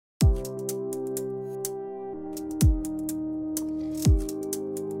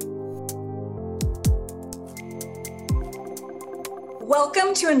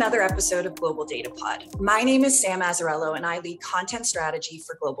Welcome to another episode of Global Data Pod. My name is Sam Azzarello, and I lead content strategy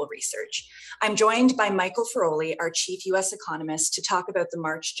for global research. I'm joined by Michael Feroli, our chief U.S. economist, to talk about the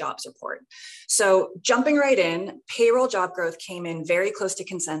March jobs report. So jumping right in, payroll job growth came in very close to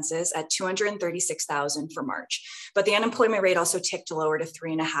consensus at 236,000 for March, but the unemployment rate also ticked lower to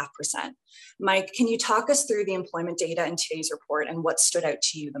 3.5%. Mike, can you talk us through the employment data in today's report and what stood out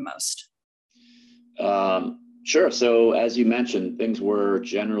to you the most? Sure. So as you mentioned, things were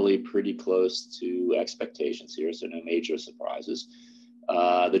generally pretty close to expectations here, so no major surprises.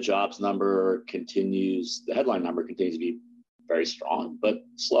 The jobs number continues, the headline number continues to be very strong, but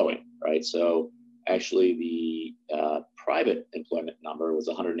slowing, right? So actually the private employment number was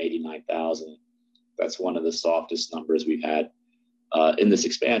 189,000. That's one of the softest numbers we've had in this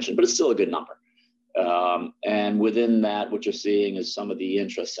expansion, but it's still a good number. And within that, what you're seeing is some of the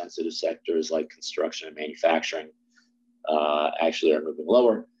interest-sensitive sectors like construction and manufacturing actually are moving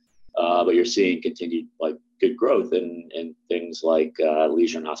lower, but you're seeing continued good growth in things like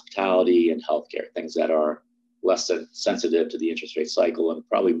leisure and hospitality and healthcare, things that are less sensitive to the interest rate cycle and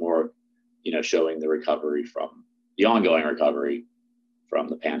probably more, showing the recovery from the ongoing recovery from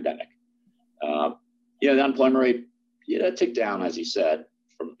the pandemic. The unemployment rate, ticked down, as you said,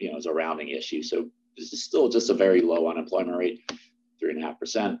 from as a rounding issue. So this is still just a very low unemployment rate,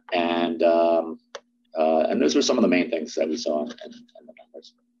 3.5%, and those were some of the main things that we saw in the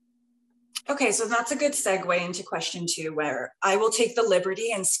numbers. Okay, so that's a good segue into question two, where I will take the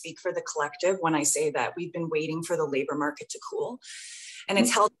liberty and speak for the collective when I say that we've been waiting for the labor market to cool. And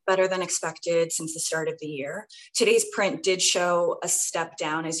it's held better than expected since the start of the year. Today's print did show a step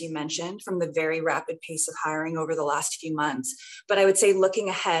down, as you mentioned, from the very rapid pace of hiring over the last few months. But I would say looking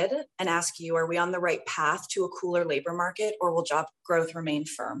ahead and ask you, are we on the right path to a cooler labor market, or will job growth remain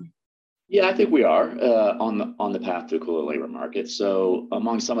firm? Yeah, I think we are on the path to a cooler labor market. So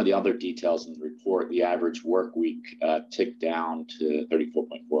among some of the other details in the report, the average work week ticked down to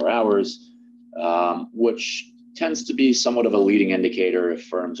 34.4 hours, which tends to be somewhat of a leading indicator if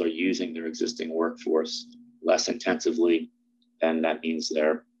firms are using their existing workforce less intensively, then that means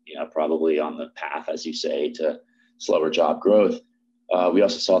they're probably on the path, as you say, to slower job growth. We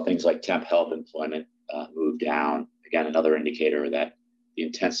also saw things like temp help employment move down. Again, another indicator that the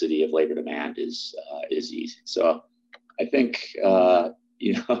intensity of labor demand is easy. So I think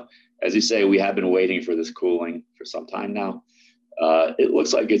as you say, we have been waiting for this cooling for some time now. It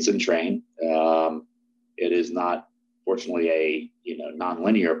looks like it's in train. It is not, fortunately, a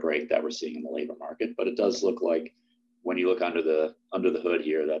non-linear break that we're seeing in the labor market, but it does look like when you look under the hood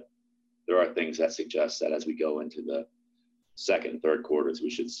here that there are things that suggest that as we go into the second and third quarters, we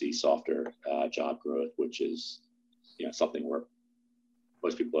should see softer job growth, which is something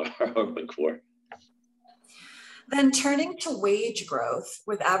most people are hoping for. Then turning to wage growth,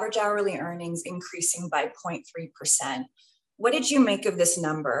 with average hourly earnings increasing by 0.3%, what did you make of this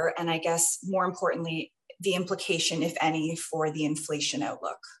number? And I guess more importantly, the implication, if any, for the inflation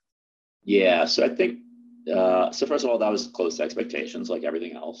outlook? Yeah, so I think, so first of all, that was close to expectations, like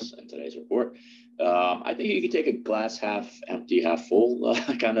everything else in today's report. I think you could take a glass half empty, half full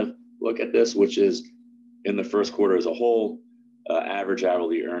kind of look at this, which is in the first quarter as a whole, average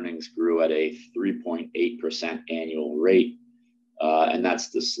hourly earnings grew at a 3.8% annual rate. And that's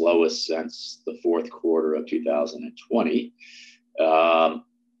the slowest since the fourth quarter of 2020.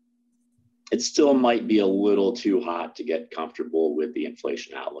 It still might be a little too hot to get comfortable with the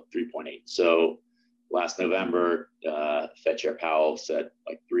inflation outlook, 3.8. So last November, Fed Chair Powell said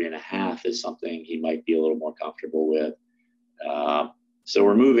 3.5 is something he might be a little more comfortable with. So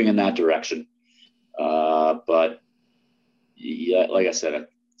we're moving in that direction. But yeah, like I said, I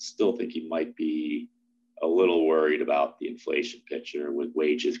still think he might be a little worried about the inflation picture with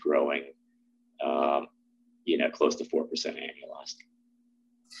wages growing, close to 4% annualized.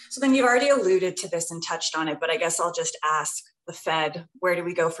 So then you've already alluded to this and touched on it, but I guess I'll just ask the Fed, where do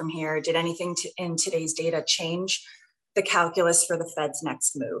we go from here? Did anything in today's data change the calculus for the Fed's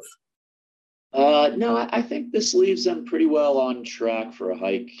next move? No, I think this leaves them pretty well on track for a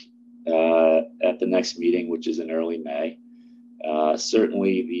hike at the next meeting, which is in early May.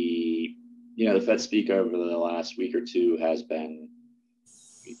 Certainly the Fed speaker over the last week or two has been,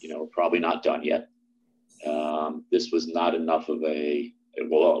 we're probably not done yet. This was not enough of it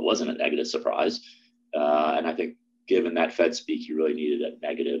wasn't a negative surprise. And I think given that Fed speak, you really needed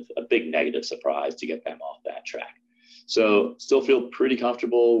a big negative surprise to get them off that track. So still feel pretty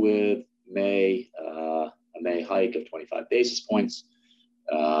comfortable with a May hike of 25 basis points.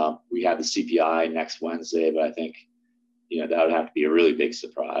 We have the CPI next Wednesday, but I think that would have to be a really big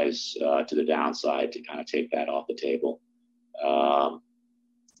surprise to the downside to kind of take that off the table.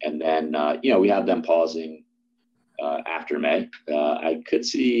 And then, we have them pausing after May. I could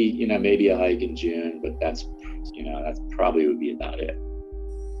see, maybe a hike in June, but that's probably would be about it.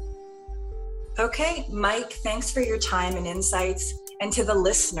 Okay, Mike, thanks for your time and insights. And to the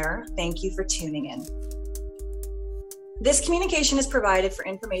listener, thank you for tuning in. This communication is provided for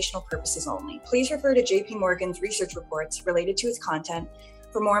informational purposes only. Please refer to JP Morgan's research reports related to its content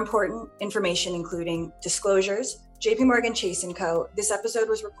for more important information, including disclosures. JP Morgan Chase & Co. This episode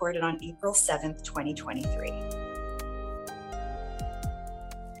was recorded on April 7th, 2023.